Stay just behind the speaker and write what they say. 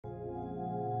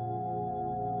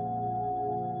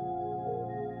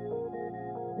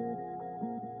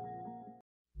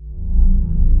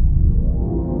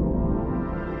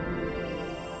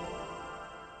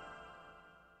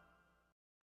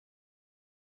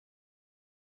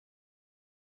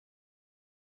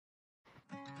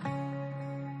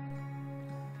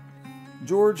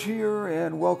George here,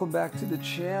 and welcome back to the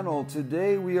channel.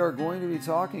 Today we are going to be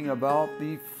talking about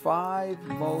the 5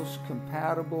 most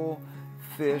compatible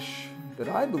fish that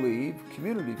I believe,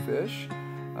 community fish,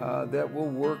 that will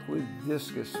work with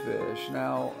discus fish.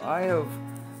 Now, I have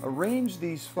arranged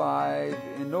these 5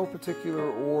 in no particular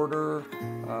order.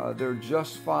 They're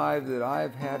just 5 that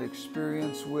I've had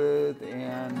experience with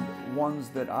and ones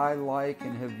that I like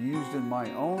and have used in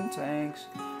my own tanks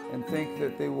and think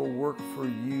that they will work for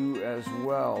you as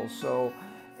well. So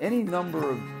any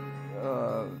number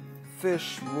of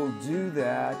fish will do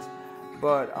that,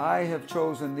 but I have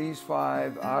chosen these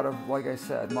 5 out of, like I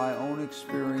said, my own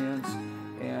experience,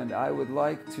 and I would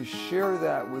like to share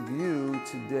that with you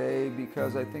today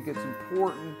because I think it's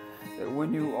important that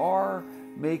when you are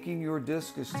making your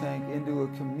discus tank into a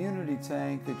community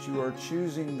tank that you are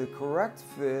choosing the correct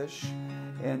fish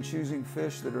and choosing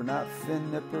fish that are not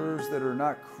fin nippers, that are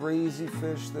not crazy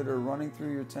fish that are running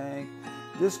through your tank.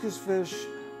 Discus fish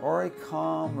are a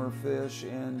calmer fish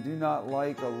and do not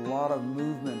like a lot of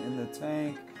movement in the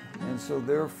tank, and so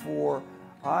therefore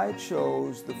I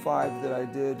chose the 5 that I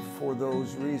did for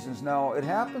those reasons. Now, it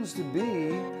happens to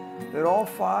be that all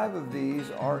 5 of these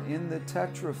are in the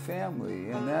tetra family,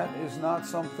 and that is not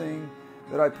something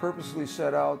that I purposely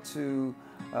set out to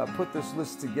put this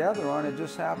list together on. It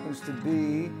just happens to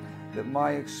be that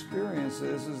my experience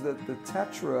is that the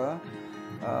tetra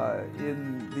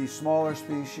in the smaller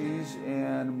species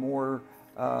and more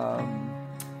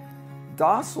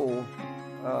docile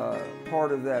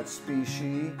part of that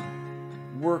species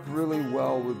work really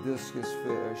well with discus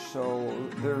fish. So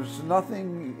there's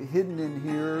nothing hidden in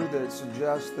here that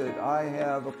suggests that I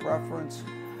have a preference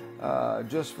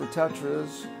just for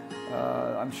tetras.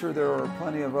 I'm sure there are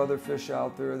plenty of other fish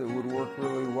out there that would work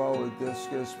really well with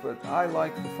discus, but I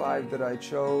like the 5 that I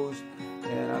chose,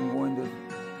 and I'm going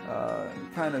to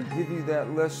kind of give you that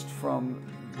list from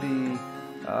the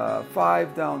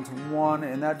 5 down to 1,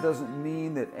 and that doesn't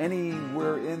mean that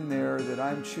anywhere in there that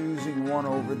I'm choosing one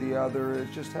over the other.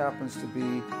 It just happens to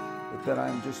be that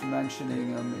I'm just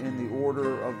mentioning them in the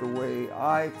order of the way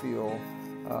I feel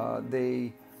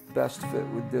they best fit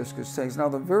with discus tanks. Now,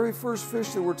 the very first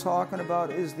fish that we're talking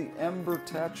about is the ember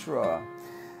tetra.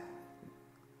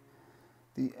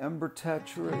 The ember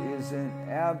tetra is an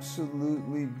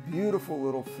absolutely beautiful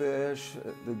little fish.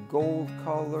 The gold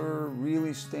color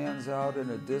really stands out in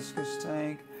a discus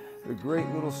tank. They're great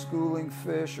little schooling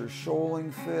fish or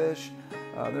shoaling fish.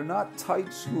 They're not tight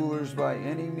schoolers by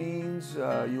any means.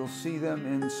 You'll see them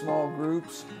in small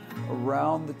groups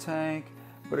around the tank.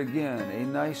 But again, a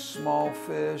nice small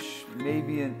fish,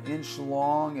 maybe an inch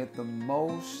long at the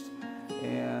most.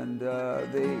 And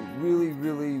they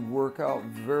really work out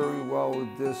very well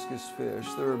with discus fish.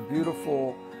 They're a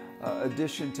beautiful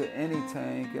addition to any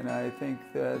tank, and I think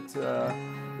that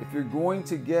if you're going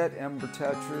to get ember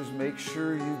tetras, make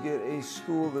sure you get a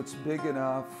school that's big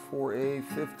enough for a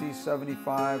 50,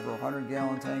 75, or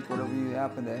 100-gallon tank, whatever you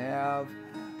happen to have.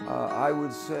 I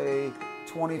would say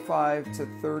 25 to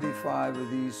 35 of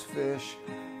these fish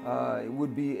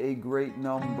would be a great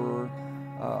number,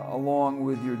 along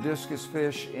with your discus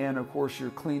fish and of course your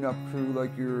cleanup crew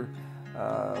like your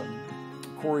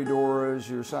Corydoras,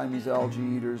 your Siamese algae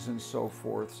eaters, and so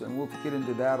forth. And we'll get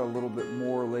into that a little bit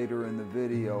more later in the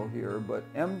video here. But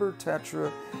ember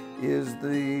tetra is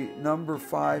the number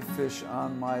 5 fish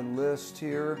on my list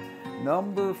here.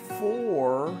 Number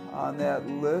 4 on that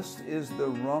list is the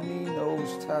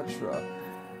rummy-nosed tetra.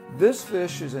 This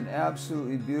fish is an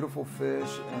absolutely beautiful fish,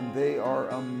 and they are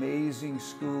amazing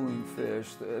schooling fish.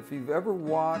 If you've ever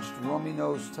watched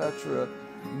rummy-nosed tetra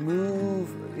move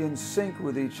in sync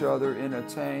with each other in a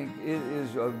tank, it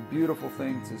is a beautiful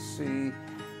thing to see.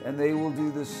 And they will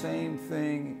do the same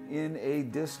thing in a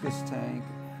discus tank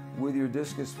with your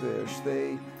discus fish.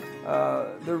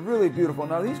 They're really beautiful.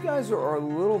 Now, these guys are a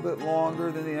little bit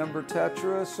longer than the ember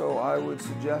tetra, so I would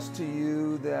suggest to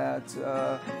you that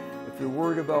if you're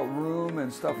worried about room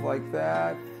and stuff like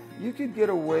that, you could get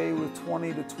away with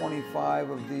 20 to 25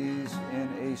 of these in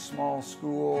a small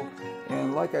school.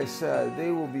 And like I said, they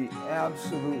will be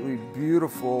absolutely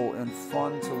beautiful and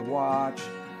fun to watch.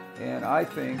 And I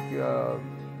think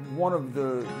one of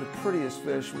the prettiest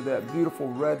fish with that beautiful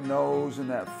red nose and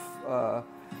that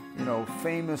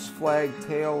famous flag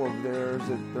tail of theirs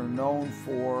that they're known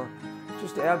for.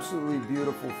 Just absolutely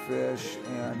beautiful fish,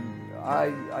 and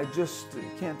I just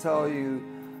can't tell you.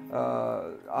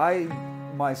 I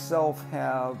myself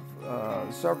have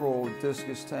several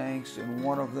discus tanks, and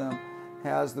one of them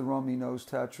has the rummy-nosed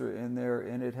tetra in there,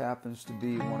 and it happens to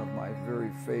be one of my very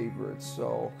favorites.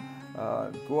 So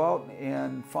go out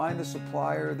and find a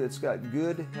supplier that's got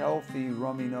good, healthy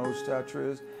rummy-nosed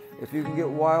tetras. If you can get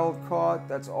wild caught,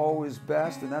 that's always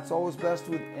best, and that's always best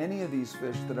with any of these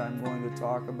fish that I'm going to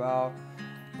talk about.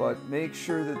 But make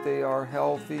sure that they are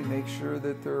healthy, make sure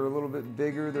that they're a little bit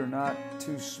bigger, they're not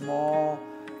too small.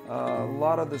 A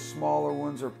lot of the smaller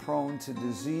ones are prone to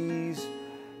disease.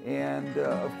 And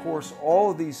of course, all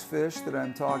of these fish that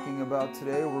I'm talking about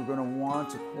today, we're going to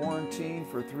want to quarantine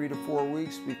for 3 to 4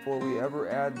 weeks before we ever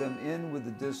add them in with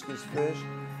the discus fish.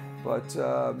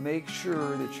 But make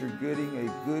sure that you're getting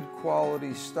a good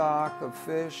quality stock of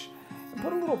fish. And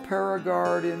put a little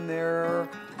Paragard in there,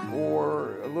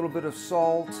 or a little bit of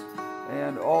salt,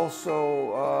 and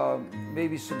also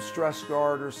maybe some Stress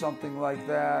Guard or something like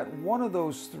that. One of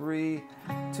those three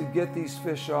to get these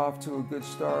fish off to a good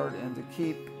start and to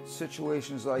keep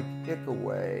situations like ick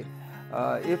away.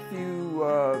 If you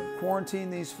quarantine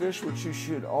these fish, which you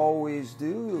should always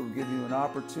do, it will give you an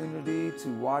opportunity to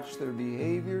watch their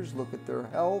behaviors, look at their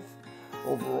health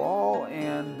overall,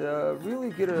 and really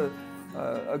get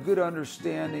a good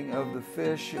understanding of the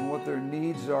fish and what their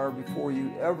needs are before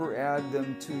you ever add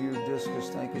them to your discus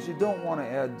tank, because you don't want to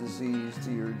add disease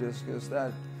to your discus.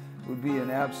 That would be an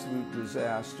absolute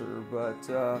disaster. But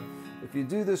if you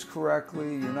do this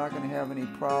correctly, you're not going to have any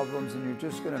problems, and you're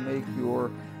just going to make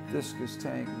your discus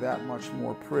tank that much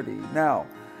more pretty. Now,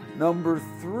 number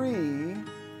 3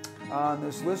 on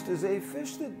this list is a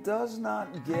fish that does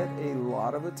not get a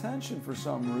lot of attention for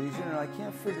some reason, and I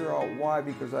can't figure out why,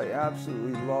 because I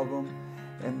absolutely love them,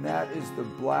 and that is the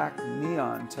black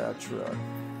neon tetra.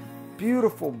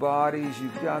 Beautiful bodies.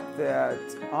 You've got that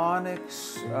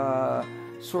onyx,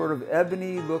 sort of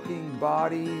ebony looking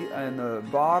body on the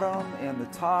bottom and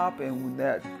the top, and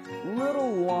that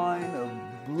little line of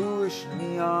bluish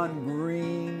neon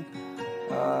green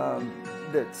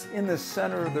that's in the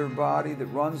center of their body that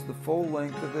runs the full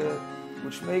length of it,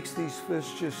 which makes these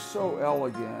fish just so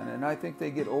elegant. And I think they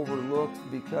get overlooked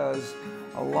because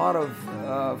a lot of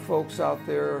folks out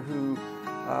there who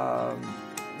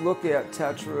look at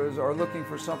tetras are looking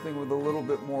for something with a little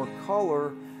bit more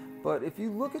color. But if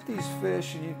you look at these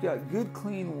fish and you've got good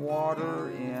clean water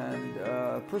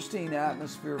and pristine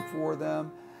atmosphere for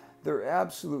them, they're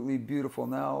absolutely beautiful.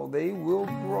 Now, they will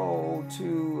grow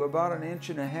to about 1.5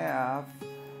 inches,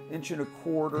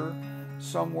 1.25 inches,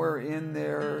 somewhere in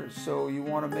there. So you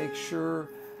want to make sure,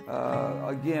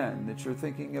 again, that you're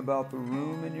thinking about the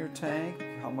room in your tank,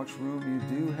 how much room you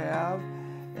do have,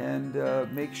 and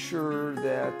make sure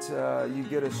that you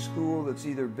get a school that's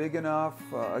either big enough.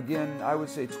 Again, I would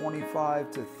say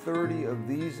 25 to 30 of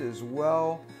these as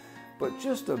well. But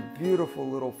just a beautiful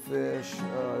little fish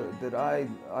that I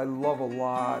love a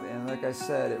lot. And like I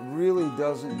said, it really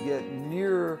doesn't get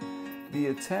near the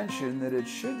attention that it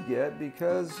should get,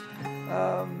 because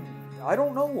I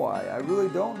don't know why. I really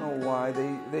don't know why.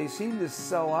 They seem to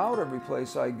sell out every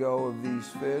place I go of these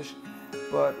fish.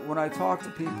 But when I talk to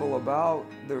people about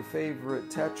their favorite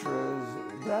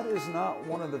tetras, that is not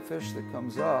one of the fish that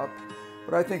comes up.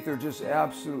 But I think they're just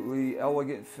absolutely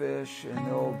elegant fish, and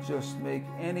they'll just make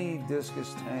any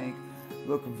discus tank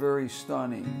look very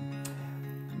stunning.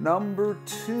 Number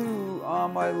 2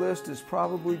 on my list is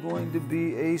probably going to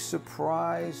be a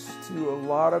surprise to a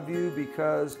lot of you,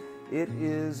 because it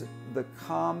is the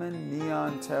common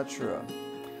neon tetra.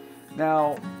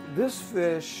 Now, this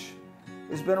fish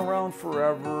has been around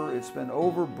forever. It's been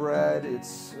overbred.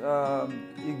 It's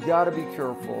you got to be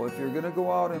careful. If you're going to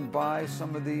go out and buy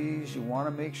some of these, you want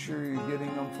to make sure you're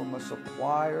getting them from a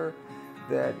supplier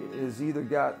that is either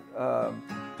got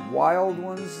wild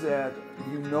ones that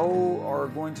you know are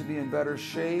going to be in better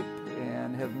shape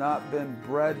and have not been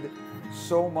bred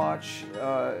so much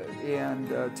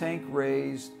and tank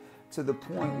raised to the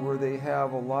point where they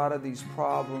have a lot of these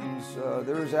problems.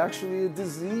 There's actually a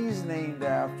disease named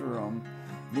after them,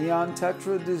 neon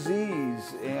tetra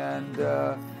disease, and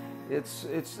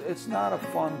it's not a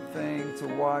fun thing to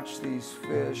watch these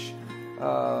fish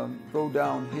go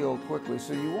downhill quickly.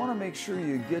 So you want to make sure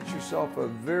you get yourself a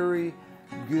very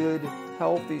good,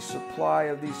 healthy supply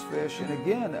of these fish. And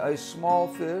again, a small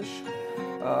fish,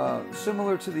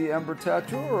 similar to the Ember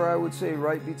tetra, or I would say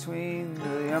right between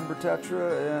the Ember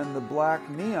tetra and the black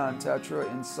neon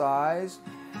tetra in size,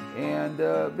 and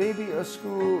maybe a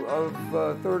school of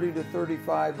 30 to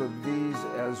 35 of these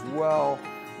as well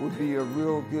would be a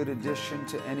real good addition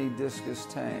to any discus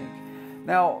tank.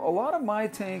 Now, a lot of my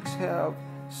tanks have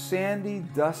sandy,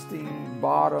 dusting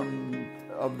bottom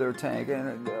of their tank,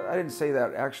 and I didn't say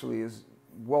that actually as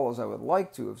well as I would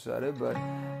like to have said it, but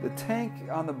the tank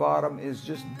on the bottom is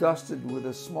just dusted with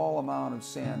a small amount of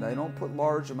sand. I don't put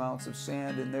large amounts of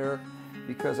sand in there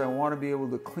because I want to be able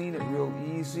to clean it real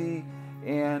easy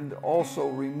and also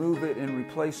remove it and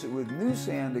replace it with new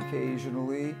sand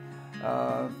occasionally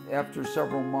after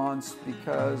several months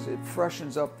because it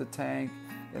freshens up the tank.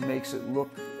 It makes it look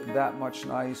that much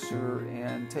nicer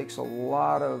and takes a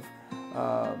lot of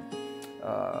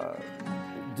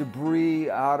debris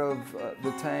out of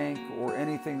the tank or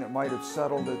anything that might have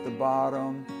settled at the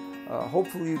bottom.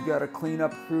 Hopefully you've got a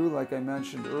cleanup crew, like I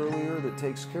mentioned earlier, that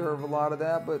takes care of a lot of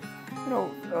that. But you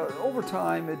know, over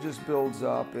time it just builds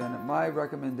up. And my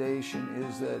recommendation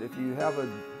is that if you have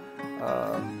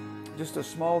just a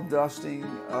small dusting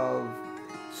of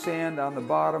sand on the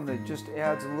bottom that just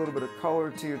adds a little bit of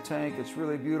color to your tank, it's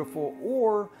really beautiful.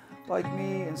 Or like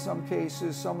me, in some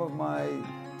cases, some of my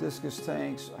Discus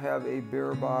tanks have a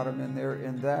bare bottom in there,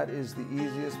 and that is the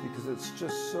easiest because it's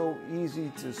just so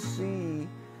easy to see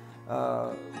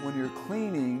when you're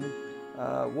cleaning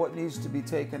what needs to be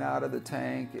taken out of the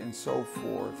tank and so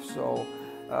forth. So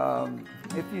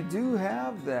if you do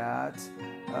have that,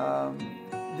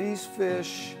 these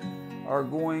fish are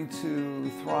going to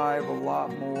thrive a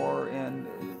lot more, and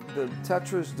the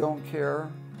tetras don't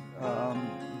care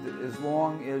as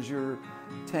long as your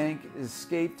tank is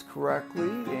scaped correctly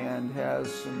and has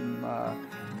some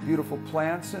beautiful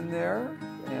plants in there.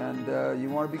 And you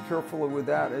want to be careful with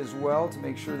that as well to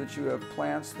make sure that you have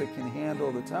plants that can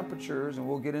handle the temperatures, and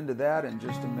we'll get into that in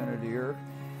just a minute here.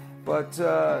 But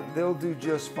they'll do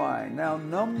just fine. Now,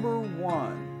 number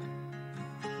one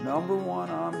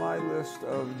on my list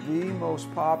of the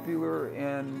most popular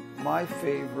and my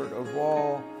favorite of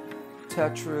all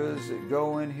tetras that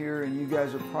go in here, and you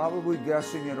guys are probably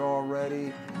guessing it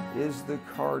already, is the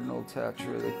cardinal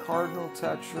tetra. The cardinal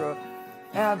tetra,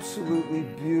 absolutely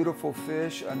beautiful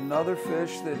fish. Another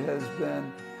fish that has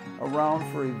been around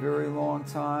for a very long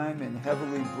time and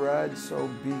heavily bred, so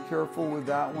be careful with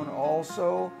that one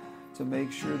also to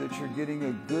make sure that you're getting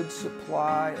a good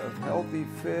supply of healthy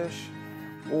fish,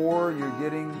 or you're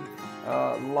getting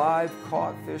live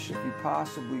caught fish if you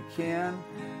possibly can.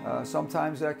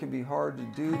 Sometimes that can be hard to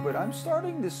do, but I'm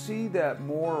starting to see that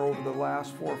more over the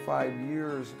last 4 or 5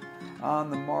 years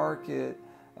on the market.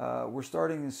 We're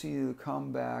starting to see the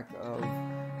comeback of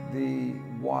the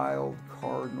wild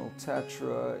cardinal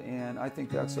tetra, and I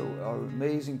think that's an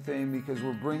amazing thing because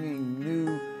we're bringing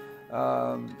new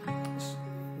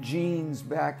genes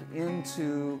back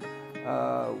into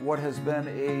what has been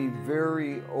a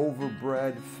very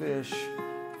overbred fish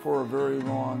for a very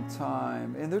long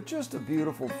time. And they're just a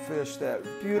beautiful fish. That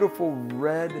beautiful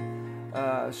red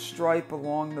stripe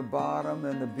along the bottom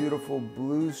and the beautiful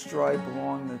blue stripe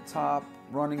along the top,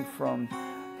 running from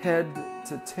head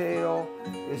to tail,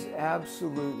 is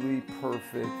absolutely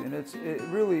perfect. And it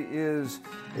really is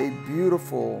a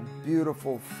beautiful,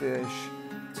 beautiful fish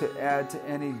to add to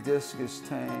any Discus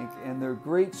tank. And they're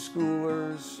great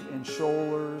schoolers and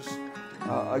shoalers.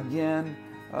 Again,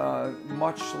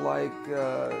 much like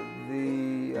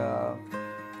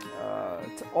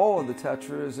all of the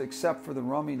tetras except for the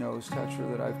rummy nose tetra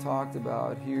that I've talked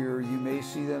about here. You may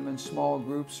see them in small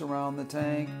groups around the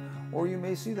tank, or you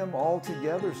may see them all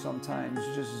together sometimes,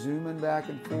 just zooming back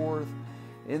and forth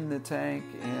in the tank.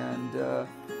 And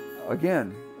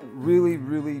again, really,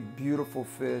 really beautiful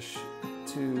fish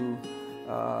to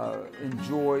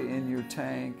enjoy in your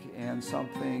tank, and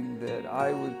something that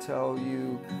I would tell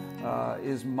you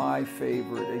is my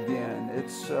favorite. Again,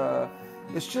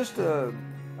 it's just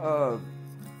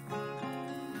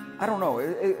I don't know,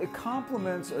 it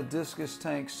complements a Discus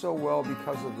tank so well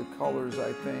because of the colors,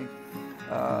 I think.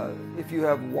 If you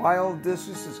have wild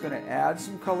Discus, it's going to add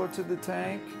some color to the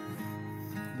tank,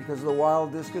 because the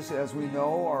wild Discus, as we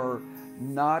know, are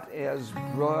not as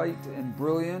bright and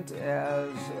brilliant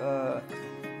as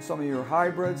some of your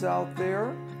hybrids out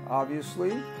there,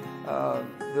 obviously.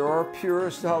 There are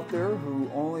purists out there who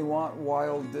only want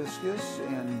wild Discus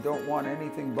and don't want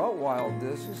anything but wild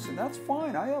Discus, and that's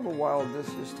fine. I have a wild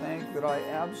Discus tank that I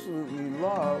absolutely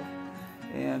love,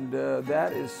 and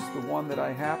that is the one that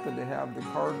I happen to have the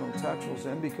cardinal tetrals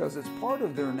in because it's part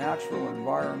of their natural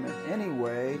environment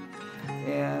anyway.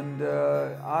 And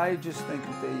I just think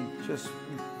that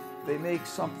they make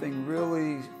something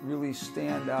really, really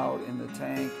stand out in the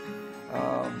tank.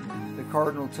 The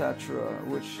cardinal tetra,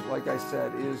 which, like I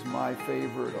said, is my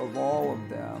favorite of all of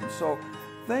them. So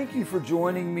thank you for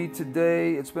joining me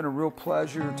today. It's been a real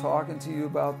pleasure talking to you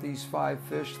about these 5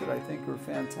 fish that I think are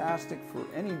fantastic for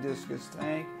any Discus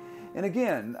tank. And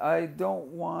again, I don't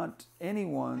want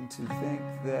anyone to think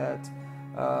that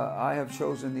I have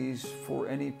chosen these for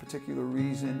any particular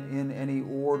reason in any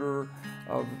order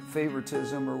of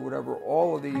favoritism or whatever.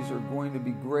 All of these are going to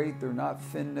be great. They're not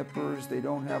fin nippers. They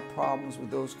don't have problems with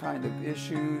those kind of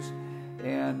issues,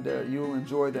 and you'll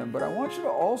enjoy them. But I want you to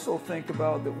also think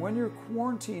about that when you're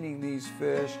quarantining these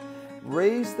fish,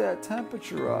 raise that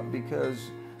temperature up,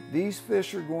 because these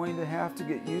fish are going to have to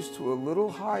get used to a little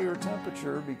higher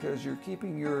temperature, because you're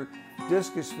keeping your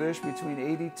discus fish between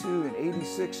 82 and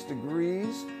 86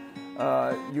 degrees.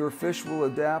 Your fish will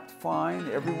adapt fine.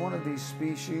 Every one of these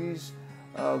species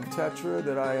of tetra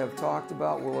that I have talked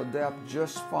about will adapt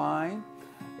just fine.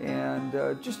 And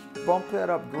just bump that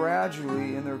up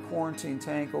gradually in their quarantine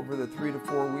tank over the 3 to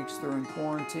 4 weeks they're in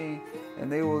quarantine,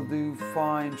 and they will do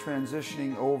fine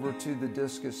transitioning over to the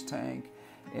discus tank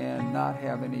and not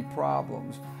have any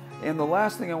problems. And the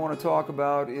last thing I want to talk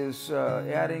about is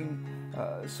adding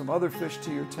some other fish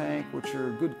to your tank, which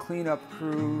are good cleanup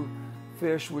crew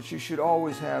fish, which you should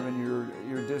always have in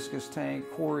your discus tank.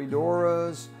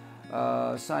 Corydoras,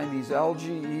 Siamese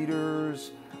algae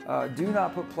eaters. Do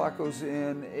not put plecos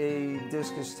in a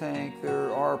discus tank.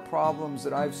 There are problems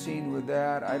that I've seen with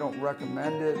that. I don't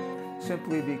recommend it,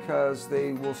 simply because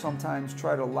they will sometimes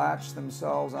try to latch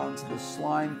themselves onto the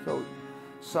slime coat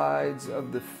sides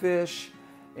of the fish,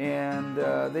 and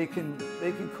they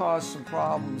can cause some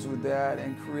problems with that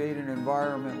and create an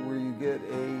environment where you get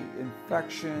an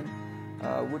infection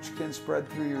which can spread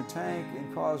through your tank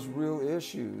and cause real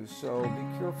issues. So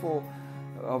be careful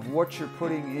of what you're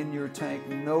putting in your tank.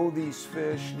 Know these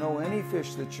fish, know any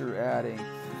fish that you're adding.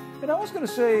 And I was going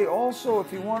to say also,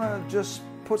 if you want to just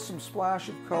put some splash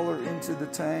of color into the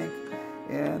tank,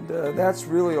 and that's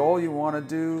really all you want to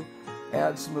do.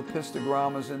 Add some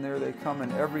epistogrammas in there. They come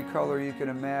in every color you can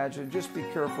imagine. Just be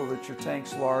careful that your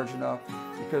tank's large enough,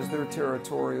 because they're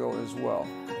territorial as well.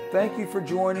 Thank you for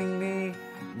joining me.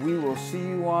 We will see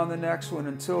you on the next one.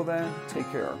 Until then, take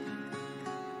care.